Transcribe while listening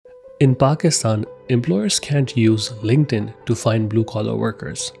In Pakistan, employers can't use LinkedIn to find blue-collar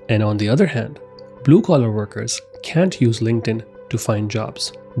workers. And on the other hand, blue-collar workers can't use LinkedIn to find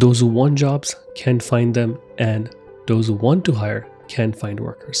jobs. Those who want jobs can't find them, and those who want to hire can't find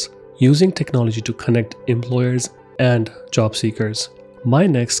workers. Using technology to connect employers and job seekers, my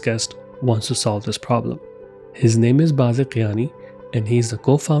next guest wants to solve this problem. His name is Bazigh Kiani, and he's the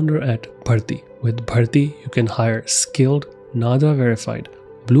co-founder at Bhartee. With Bhartee, you can hire skilled, NADA-verified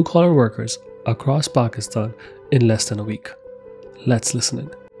blue-collar workers across Pakistan in less than a week. Let's listen in.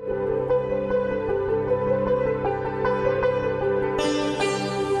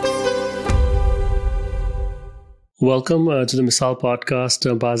 Welcome to the Misal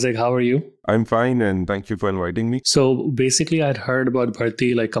podcast. Bazigh, how are you? I'm fine, and thank you for inviting me. So basically, I'd heard about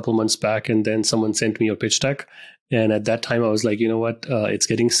Bhartee like a couple months back, and then someone sent me your pitch deck. And at that time, I was like, you know what, it's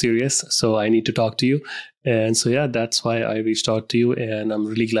getting serious, so I need to talk to you. And so, yeah, that's why I reached out to you, and I'm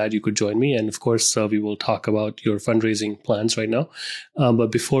really glad you could join me. And of course, we will talk about your fundraising plans right now.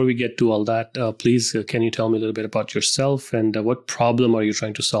 But before we get to all that, please, can you tell me a little bit about yourself and what problem are you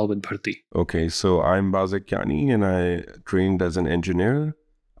trying to solve with Bhartee? Okay, so I'm Bazigh Kiani, and I trained as an engineer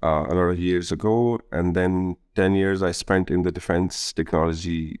a lot of years ago, and then 10 years I spent in the defense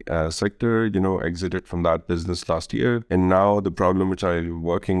technology sector, exited from that business last year. And now the problem which I'm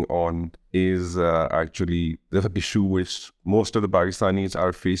working on is actually the issue which most of the Pakistanis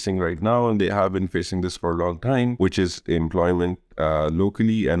are facing right now, and they have been facing this for a long time, which is employment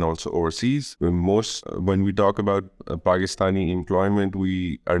locally and also overseas. When we talk about Pakistani employment,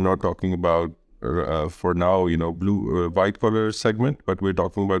 we are not talking about for now, blue white collar segment, but we're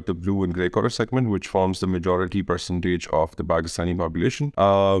talking about the blue and gray collar segment, which forms the majority percentage of the Pakistani population.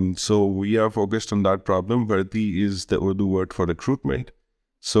 So we are focused on that problem. Bhartee is the Urdu word for recruitment.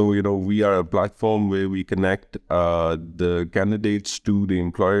 So, we are a platform where we connect the candidates to the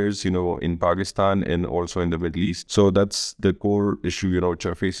employers, in Pakistan and also in the Middle East. So that's the core issue, which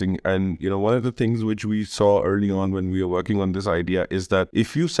we're facing. And, one of the things which we saw early on when we were working on this idea is that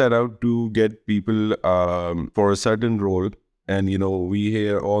if you set out to get people for a certain role, and, we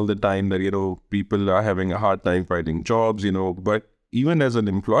hear all the time that, people are having a hard time finding jobs, but even as an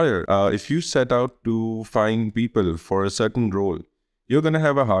employer, if you set out to find people for a certain role, you're going to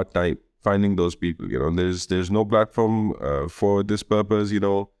have a hard time finding those people. There's no platform for this purpose.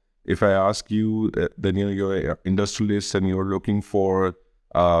 If I ask you, then you're an industrialist and you're looking for,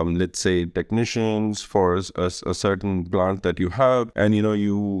 let's say, technicians for a certain plant that you have, and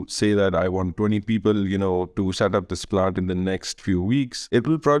you say that I want 20 people, to set up this plant in the next few weeks. It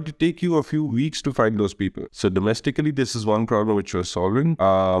will probably take you a few weeks to find those people. So domestically, this is one problem which we're solving.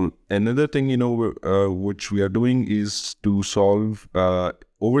 Another thing, which we are doing is to solve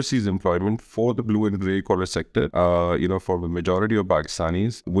overseas employment for the blue and gray collar sector, for the majority of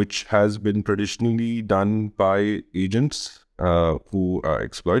Pakistanis, which has been traditionally done by agents who are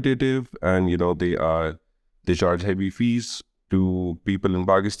exploitative, and they charge heavy fees to people in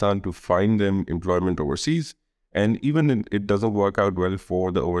Pakistan to find them employment overseas, and even it doesn't work out well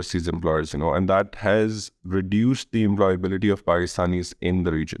for the overseas employers, and that has reduced the employability of Pakistanis in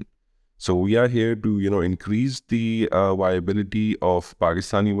the region. So we are here to increase the viability of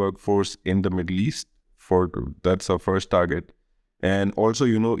Pakistani workforce in the Middle East. That's our first target. And also,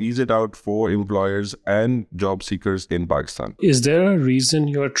 ease it out for employers and job seekers in Pakistan. Is there a reason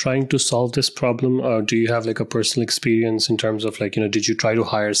you're trying to solve this problem? Or do you have like a personal experience in terms of did you try to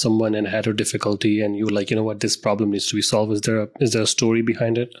hire someone and had a difficulty and you were like, what, this problem needs to be solved? Is there a story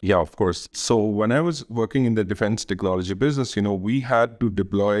behind it? Yeah, of course. So when I was working in the defense technology business, we had to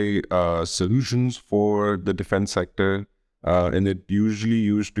deploy solutions for the defense sector. And it usually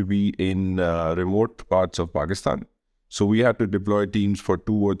used to be in remote parts of Pakistan. So we had to deploy teams for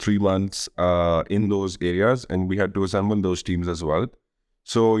 2 or 3 months in those areas, and we had to assemble those teams as well.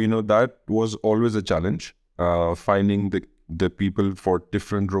 So, that was always a challenge, finding the people for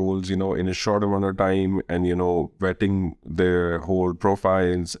different roles, in a short amount of time, and, vetting their whole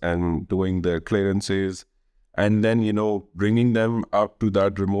profiles and doing their clearances. And then, bringing them up to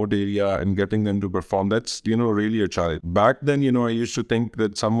that remote area and getting them to perform, that's, really a challenge. Back then, I used to think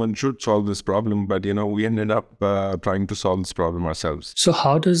that someone should solve this problem, but, we ended up trying to solve this problem ourselves. So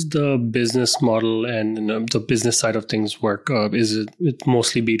how does the business model and the business side of things work? Is it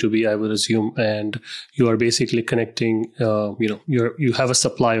mostly B2B, I would assume, and you are basically connecting, you have a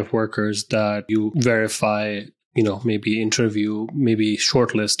supply of workers that you verify, maybe interview, maybe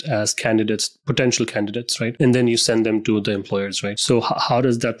shortlist as candidates, potential candidates, right? And then you send them to the employers, right? So how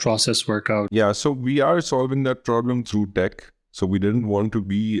does that process work out? Yeah, so we are solving that problem through tech. So we didn't want to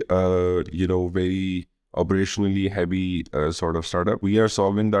be, very operationally heavy sort of startup. We are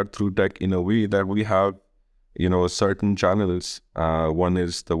solving that through tech in a way that we have, certain channels. One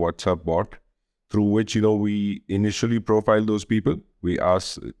is the WhatsApp bot, through which, we initially profile those people.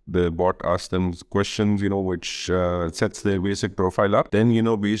 The bot asks them questions, which sets their basic profile up.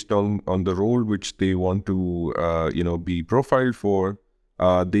 Then, based on the role which they want to, be profiled for,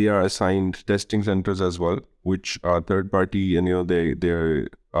 they are assigned testing centers as well, which are third party, and, they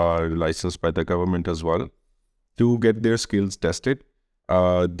are licensed by the government as well to get their skills tested.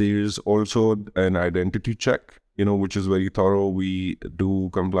 There's also an identity check, which is very thorough. We do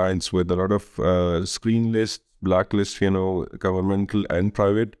compliance with a lot of screen lists, blacklists, governmental and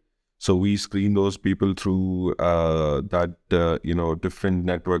private. So we screen those people through different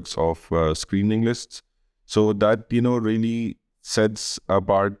networks of screening lists. So that, really sets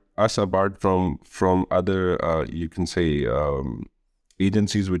us apart from other, you can say,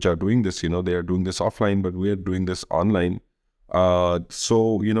 agencies which are doing this. They are doing this offline, but we are doing this online.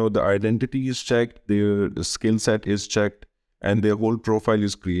 So, the identity is checked, their skill set is checked, and their whole profile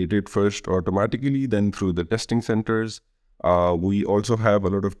is created first automatically, then through the testing centers. We also have a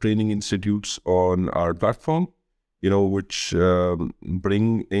lot of training institutes on our platform, which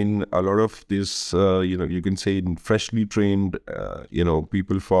bring in a lot of this, you can say freshly trained,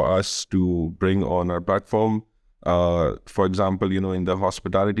 people for us to bring on our platform. For example, in the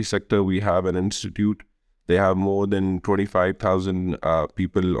hospitality sector, we have an institute. They have more than 25,000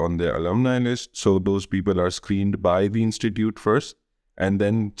 people on their alumni list. So those people are screened by the institute first and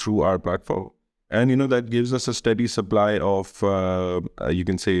then through our platform. And, that gives us a steady supply of, you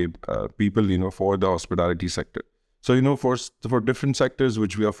can say, people, for the hospitality sector. So, for different sectors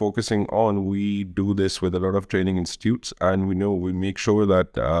which we are focusing on, we do this with a lot of training institutes, and we make sure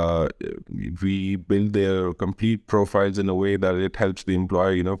that we build their complete profiles in a way that it helps the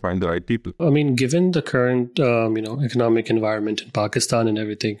employer, find the right people. I mean, given the current, economic environment in Pakistan and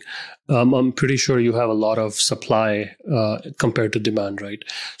everything, I'm pretty sure you have a lot of supply compared to demand, right?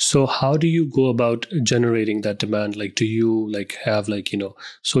 So how do you go about generating that demand? Like, do you have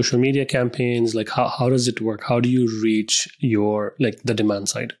social media campaigns? Like, how does it work? How do you reach your the demand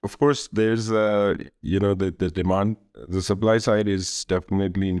side? Of course, there's the demand. The supply side is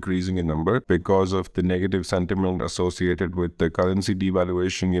definitely increasing in number because of the negative sentiment associated with the currency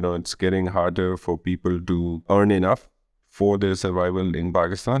devaluation. It's getting harder for people to earn enough for their survival in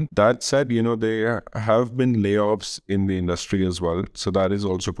Pakistan. That said, there have been layoffs in the industry as well. So that is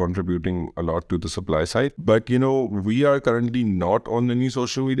also contributing a lot to the supply side. But, we are currently not on any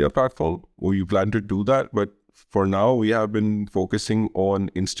social media platform. We plan to do that. But for now, we have been focusing on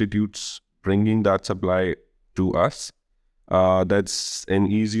institutes bringing that supply to us. That's an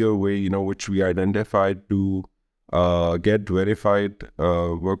easier way, which we identified to get verified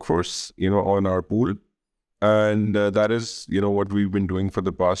workforce, on our pool. And that is, what we've been doing for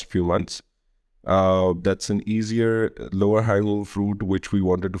the past few months. That's an easier, lower hanging fruit, which we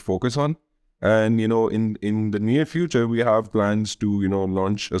wanted to focus on. And, in the near future, we have plans to,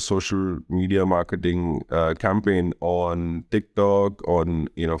 launch a social media marketing campaign on TikTok, on,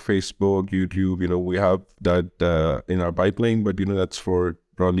 Facebook, YouTube. We have that in our pipeline, but, that's for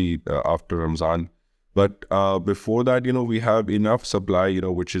probably after Ramzan. But before that, we have enough supply,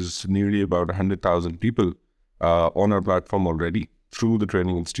 which is nearly about 100,000 people on our platform already through the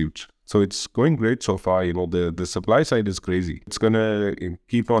training institutes. So it's going great so far. The supply side is crazy. It's going to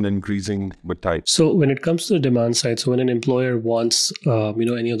keep on increasing with time. So when it comes to the demand side, so when an employer wants,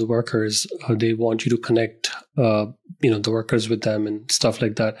 any of the workers, they want you to connect, the workers with them and stuff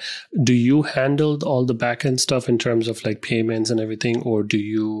like that. Do you handle all the back end stuff in terms of payments and everything, or do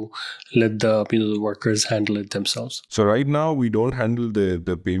you let the workers handle it themselves? So right now we don't handle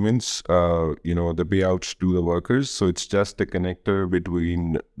the payments, the payouts to the workers. So it's just the connector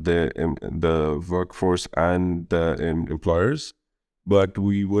between the workforce and the employers. But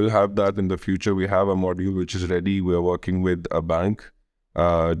we will have that in the future. We have a module which is ready. We're working with a bank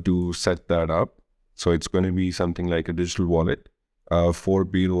to set that up. So it's going to be something like a digital wallet for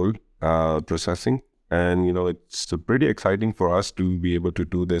payroll processing. And, it's pretty exciting for us to be able to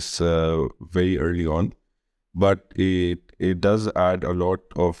do this very early on. But it does add a lot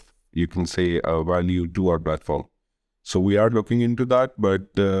of, you can say, value to our platform. So we are looking into that, but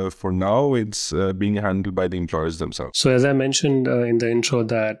for now, it's being handled by the employers themselves. So as I mentioned in the intro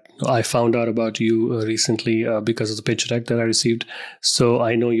that I found out about you recently because of the pitch deck that I received. So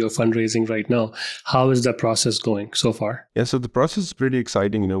I know you're fundraising right now. How is that process going so far? Yeah, so the process is pretty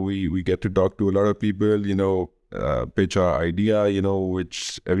exciting. We get to talk to a lot of people, pitch our idea,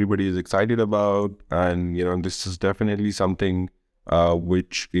 which everybody is excited about. And, this is definitely something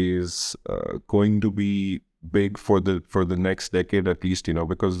which is going to be big for the next decade at least,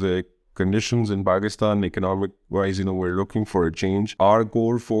 because the conditions in Pakistan economic wise, we're looking for a change. Our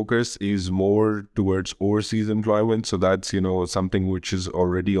core focus is more towards overseas employment, so that's something which is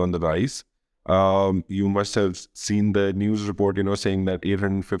already on the rise. You must have seen the news report, saying that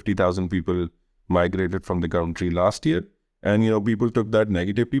 850,000 people migrated from the country last year. And, people took that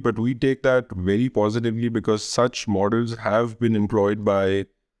negatively, but we take that very positively because such models have been employed by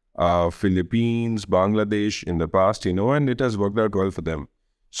Philippines, Bangladesh in the past, and it has worked out well for them.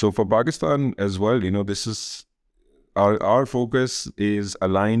 So for Pakistan as well, this is our focus is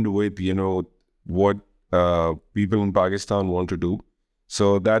aligned with, what people in Pakistan want to do.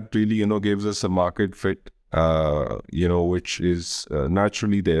 So that really, gives us a market fit, which is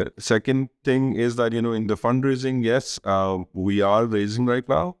naturally there. Second thing is that, in the fundraising, yes, we are raising right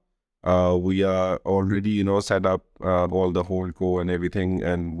now. We are already, set up all the whole co and everything,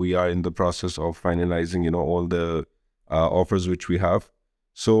 and we are in the process of finalizing, all the offers which we have.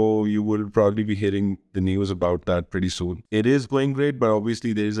 So you will probably be hearing the news about that pretty soon. It is going great, but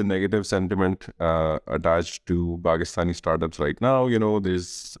obviously there is a negative sentiment attached to Pakistani startups right now.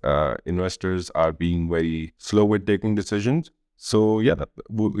 There's investors are being very slow with taking decisions. So yeah,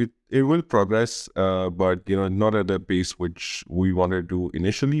 it will progress, but not at the pace which we wanted to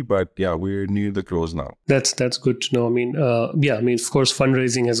initially. But yeah, we're near the close now. That's good to know. I mean, of course,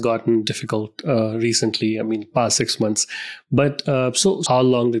 fundraising has gotten difficult recently. I mean, past 6 months. But so, how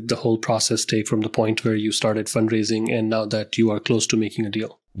long did the whole process take from the point where you started fundraising and now that you are close to making a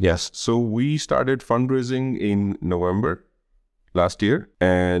deal? Yes, so we started fundraising in November last year,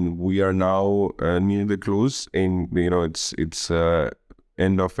 and we are now near the close. In it's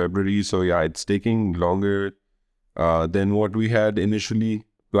end of February, so yeah, it's taking longer than what we had initially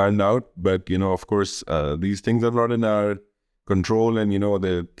planned out. But of course, these things are not in our control, and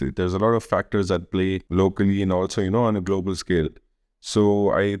there's a lot of factors at play locally and also on a global scale. So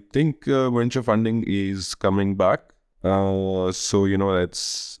I think venture funding is coming back. So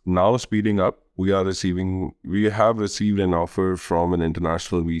it's now speeding up. We have received an offer from an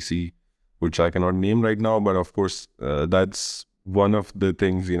international VC, which I cannot name right now, but of course, that's one of the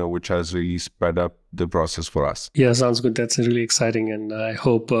things, which has really sped up the process for us. Yeah, sounds good. That's really exciting. And I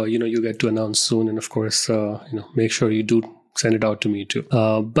hope, you get to announce soon. And of course, make sure you do send it out to me too.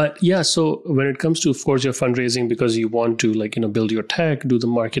 But yeah, so when it comes to, of course, your fundraising, because you want to build your tech, do the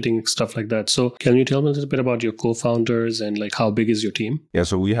marketing, stuff like that. So can you tell me a little bit about your co-founders and how big is your team? Yeah,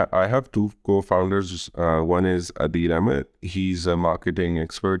 so I have two co-founders. One is Adil Ahmed. He's a marketing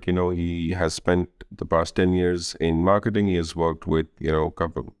expert. He has spent the past 10 years in marketing. He has worked with, a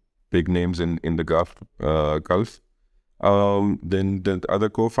couple big names in the Gulf. Then the other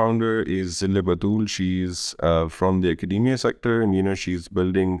co-founder is Zille Batul. She's from the academia sector, and she's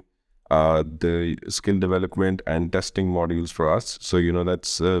building the skill development and testing modules for us. So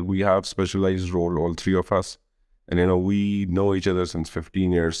that's we have specialized role, all three of us, and we know each other since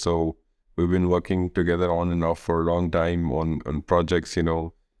 15 years. So we've been working together on and off for a long time on projects.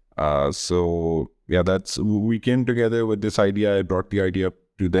 So yeah, we came together with this idea. I brought the idea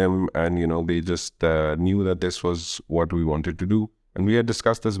to them, and they just knew that this was what we wanted to do, and we had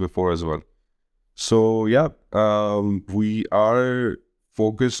discussed this before as well. So yeah, we are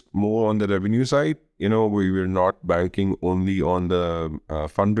focused more on the revenue side. We were not banking only on the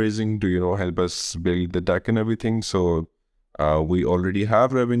fundraising to help us build the tech and everything. So we already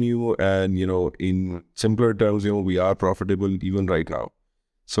have revenue, and in simpler terms, we are profitable even right now.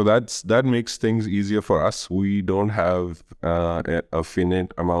 So that makes things easier for us. We don't have a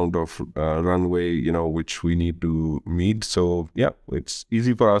finite amount of runway, which we need to meet. So yeah, it's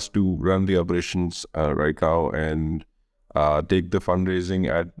easy for us to run the operations right now and take the fundraising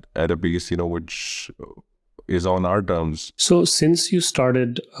at a pace, which is on our terms. So since you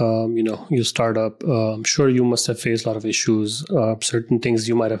started, your startup, I'm sure you must have faced a lot of issues, certain things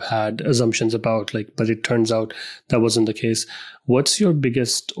you might have had assumptions about, but it turns out that wasn't the case. What's your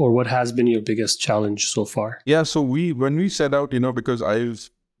biggest, or what has been your biggest challenge so far? Yeah, so when we set out, because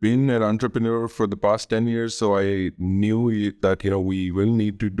I've been an entrepreneur for the past 10 years, so I knew that, we will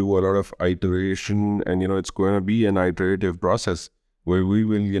need to do a lot of iteration, and, it's going to be an iterative process where we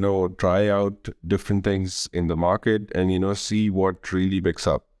will, try out different things in the market and, see what really picks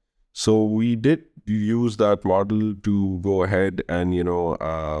up. So we did use that model to go ahead and,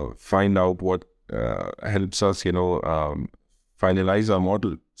 find out what helps us, finalize our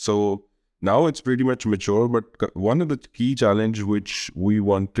model. So now it's pretty much mature, but one of the key challenge which we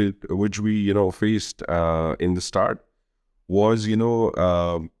faced in the start was,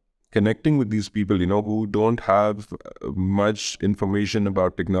 connecting with these people, who don't have much information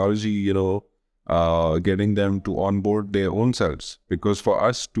about technology, getting them to onboard their own selves. Because for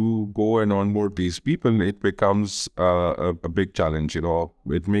us to go and onboard these people, it becomes a big challenge.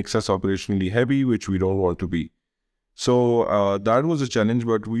 It makes us operationally heavy, which we don't want to be. So that was a challenge,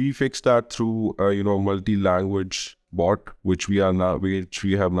 but we fixed that through multi-language bot, which we have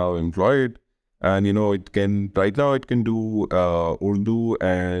now employed. And right now it can do Urdu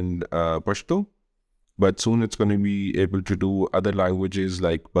and Pashto, but soon it's going to be able to do other languages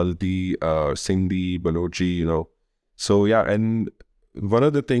like Balti, Sindhi, Balochi. So yeah, and one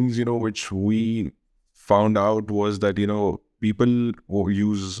of the things which we found out was that people who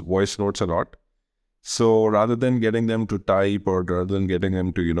use voice notes a lot. So rather than getting them to type, or rather than getting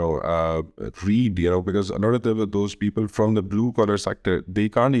them to read, because a lot of those people from the blue collar sector, they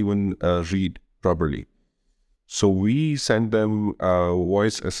can't even read properly. So we send them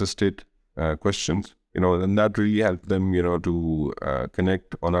voice assisted questions, and that really helped them, to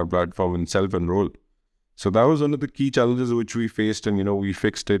connect on our platform and self-enroll. So that was one of the key challenges which we faced, and, we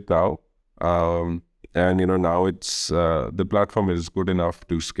fixed it now. And, now it's, the platform is good enough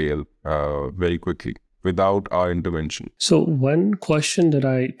to scale very quickly without our intervention. So one question that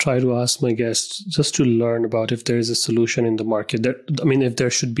I try to ask my guests, just to learn about if there is a solution in the market, if there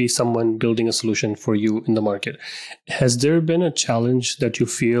should be someone building a solution for you in the market, has there been a challenge that you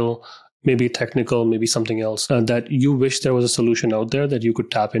feel, maybe technical, maybe something else, that you wish there was a solution out there that you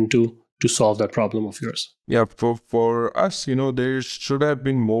could tap into to solve that problem of yours? Yeah, for us, there should have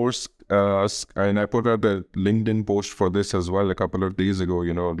been more, and I put out a LinkedIn post for this as well a couple of days ago,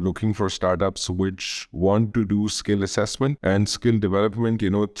 looking for startups which want to do skill assessment and skill development,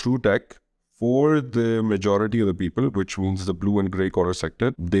 through tech for the majority of the people, which means the blue and gray collar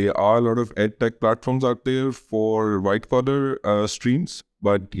sector. There are a lot of ed tech platforms out there for white collar streams,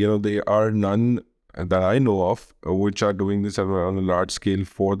 but, there are none that I know of which are doing this on a large scale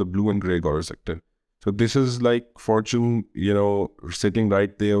for the blue and gray collar sector. So this is like fortune, sitting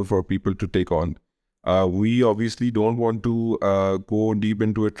right there for people to take on. We obviously don't want to go deep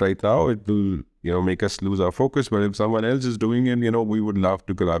into it right now. It will, make us lose our focus. But if someone else is doing it, we would love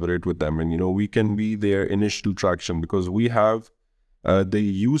to collaborate with them. And, we can be their initial traction because we have the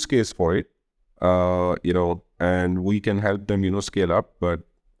use case for it, and we can help them, scale up. But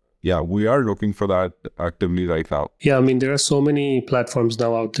yeah, we are looking for that actively right now. Yeah, there are so many platforms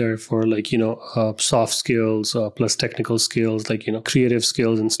now out there for soft skills plus technical skills, creative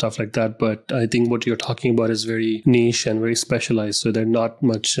skills and stuff like that. But I think what you're talking about is very niche and very specialized. So there's not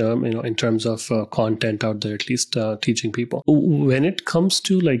much, in terms of content out there, at least teaching people. When it comes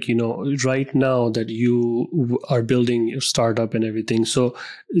to right now that you are building your startup and everything, so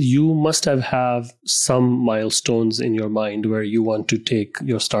you must have some milestones in your mind where you want to take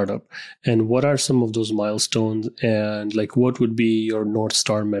your startup. And what are some of those milestones, and what would be your North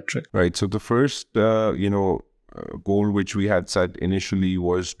Star metric? Right. So the first, goal which we had set initially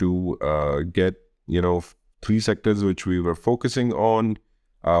was to get, 3 sectors which we were focusing on.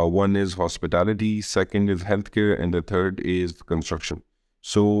 One is hospitality, second is healthcare, and the third is construction.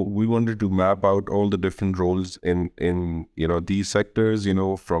 So we wanted to map out all the different roles in these sectors,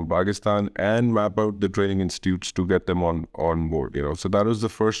 from Pakistan, and map out the training institutes to get them on board, So that was the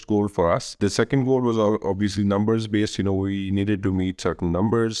first goal for us. The second goal was obviously numbers based. We needed to meet certain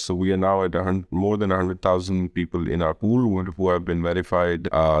numbers. So we are now at more than 100,000 people in our pool who have been verified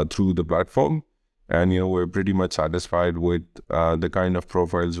through the platform. And, we're pretty much satisfied with the kind of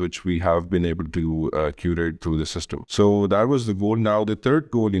profiles which we have been able to curate through the system. So that was the goal. Now, the third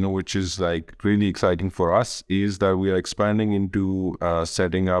goal, which is really exciting for us, is that we are expanding into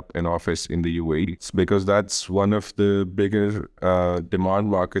setting up an office in the UAE. It's because that's one of the bigger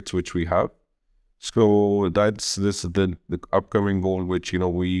demand markets which we have. So that's the upcoming goal, which,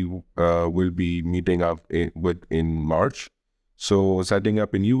 we will be meeting up in March. So setting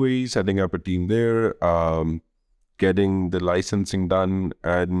up in UAE, setting up a team there, getting the licensing done,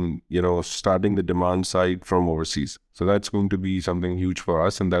 and, starting the demand side from overseas. So that's going to be something huge for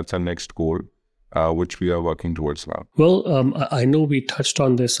us, and that's our next goal, which we are working towards now. Well, I know we touched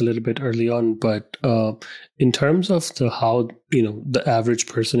on this a little bit early on, but in terms of how the average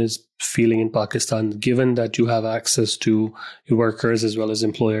person is feeling in Pakistan, given that you have access to your workers as well as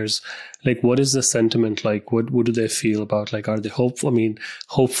employers, like, what is the sentiment like? What do they feel about, like, are they hopeful? I mean,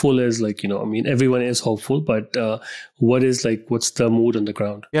 hopeful is like, I mean, everyone is hopeful, but what's the mood on the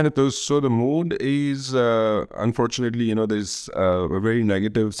ground? Yeah, so the mood is, unfortunately, there's a very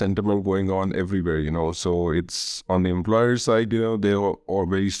negative sentiment going on everywhere, so it's on the employer side, they're all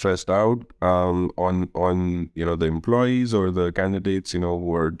very stressed out, on the employees or the candidates,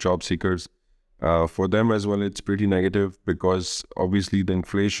 who are job seekers. For them as well, it's pretty negative because obviously the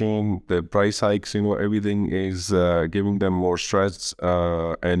inflation, the price hikes, everything is giving them more stress.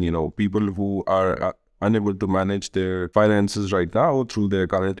 And, people who are unable to manage their finances right now through their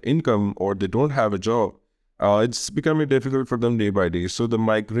current income, or they don't have a job, it's becoming difficult for them day by day. So the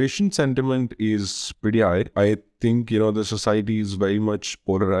migration sentiment is pretty high. I think, the society is very much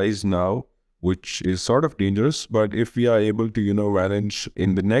polarized now, which is sort of dangerous. But if we are able to, manage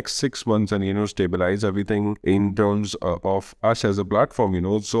in the next 6 months and, stabilize everything in terms of us as a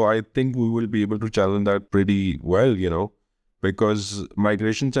platform, so I think we will be able to challenge that pretty well, because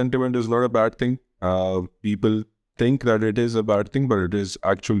migration sentiment is not a bad thing. People think that it is a bad thing, but it is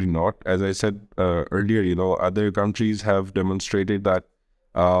actually not. As I said earlier, other countries have demonstrated that,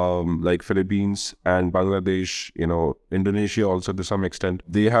 like Philippines and Bangladesh, Indonesia also to some extent,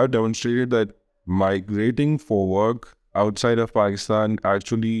 they have demonstrated that migrating for work outside of Pakistan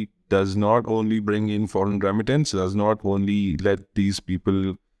actually does not only bring in foreign remittance, does not only let these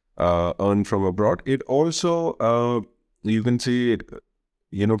people earn from abroad, it also, you can say,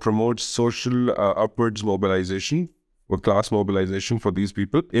 promotes social upwards mobilization or class mobilization for these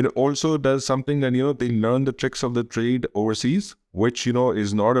people. It also does something that, they learn the tricks of the trade overseas, which,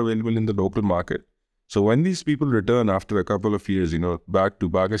 is not available in the local market. So when these people return after a couple of years, back to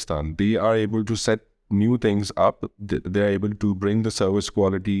Pakistan, they are able to set new things up. They're able to bring the service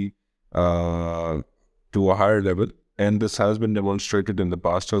quality to a higher level. And this has been demonstrated in the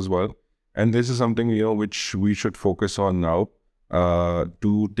past as well. And this is something, which we should focus on now,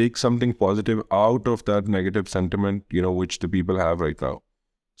 to take something positive out of that negative sentiment, which the people have right now.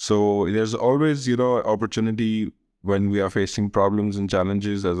 So there's always, opportunity when we are facing problems and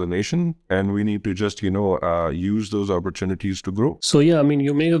challenges as a nation, and we need to just, use those opportunities to grow. So yeah, I mean,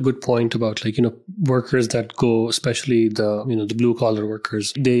 you make a good point about, like, workers that go, especially the blue collar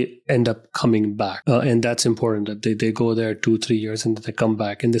workers, they end up coming back, and that's important that they go there 2-3 years and they come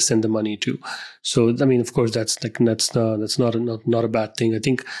back and they send the money too. So I mean, of course, that's not a bad thing. I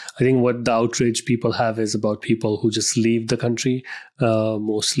think what the outrage people have is about people who just leave the country,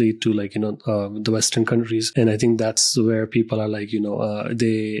 mostly to, like, the Western countries, and I think that's where people are like,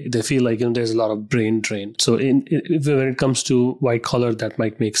 they feel like, there's a lot of brain drain. So when it comes to white collar, that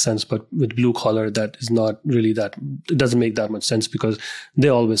might make sense, but with blue collar, that is not really that. It doesn't make that much sense because they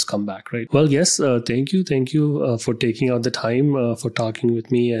always come back, right? Well, yes, thank you for taking out the time for talking with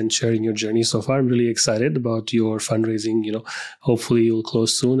me and sharing your journey so far. I'm really excited about your fundraising. Hopefully you'll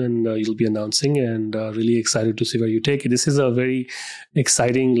close soon and you'll be announcing, and really excited to see where you take it. This is a very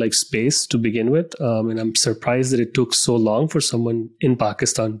exciting, like, space to begin with, and I'm surprised that it took so long for someone in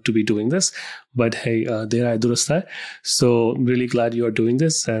Pakistan to be doing this. But hey, dera hai durust hai. So I'm really glad you are doing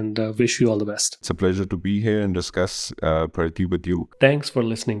this, and wish you all the best. It's a pleasure to be here and discuss Bhartee with you. Thanks for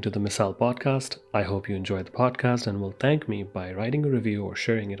listening to the Misal podcast. I hope you enjoyed the podcast and will thank me by writing a review or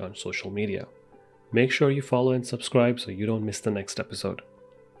sharing it on social media. Make sure you follow and subscribe so you don't miss the next episode.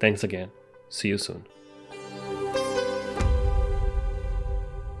 Thanks again. See you soon.